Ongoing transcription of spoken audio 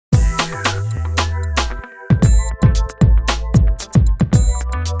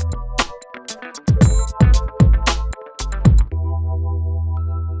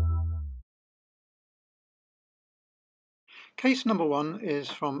Case number 1 is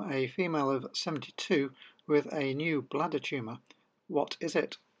from a female of 72 with a new bladder tumour. What is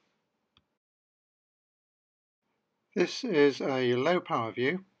it? This is a low power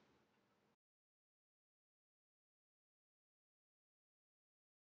view.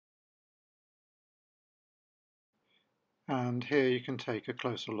 And here you can take a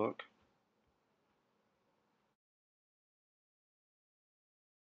closer look.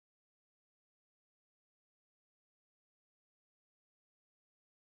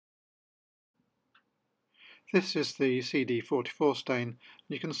 This is the CD44 stain.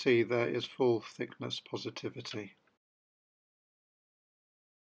 You can see there is full thickness positivity.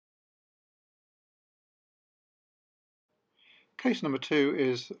 Case number 2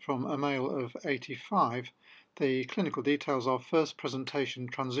 is from a male of 85. The clinical details are first presentation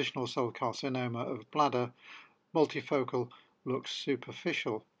transitional cell carcinoma of bladder, multifocal, looks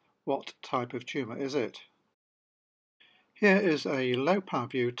superficial. What type of tumour is it? Here is a low power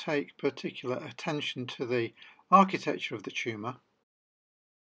view. Take particular attention to the architecture of the tumour.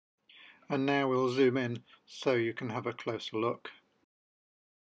 And now we'll zoom in so you can have a closer look.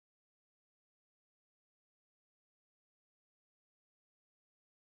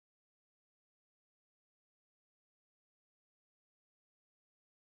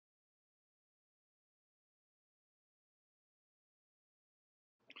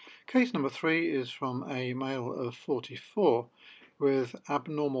 Case number 3 is from a male of 44 with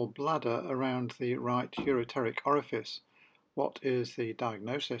abnormal bladder around the right ureteric orifice. What is the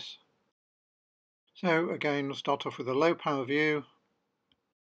diagnosis? So again, we'll start off with a low power view.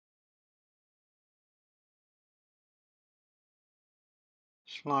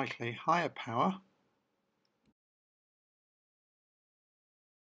 Slightly higher power.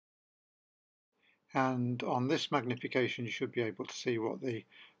 And on this magnification you should be able to see what the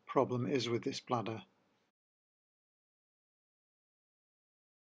problem is with this bladder.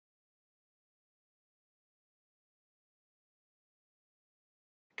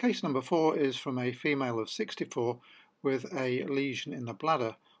 Case number 4 is from a female of 64 with a lesion in the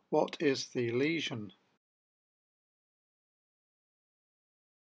bladder. What is the lesion?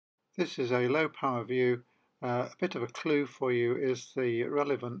 This is a low power view. A bit of a clue for you is the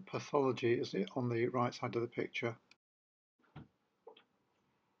relevant pathology is on the right side of the picture.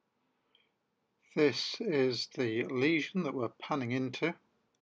 This is the lesion that we're panning into.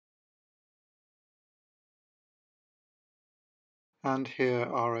 And here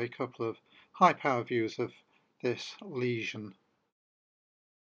are a couple of high power views of this lesion.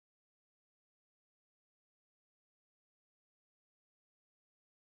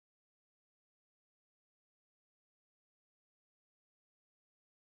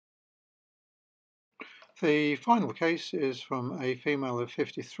 The final case is from a female of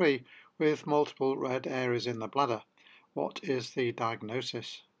 53 with multiple red areas in the bladder. What is the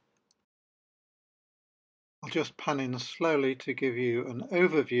diagnosis? I'll just pan in slowly to give you an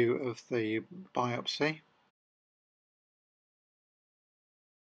overview of the biopsy.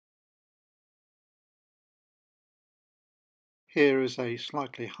 Here is a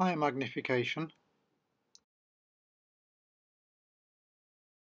slightly higher magnification.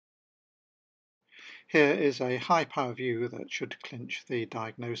 Here is a high power view that should clinch the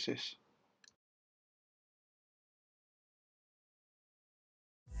diagnosis.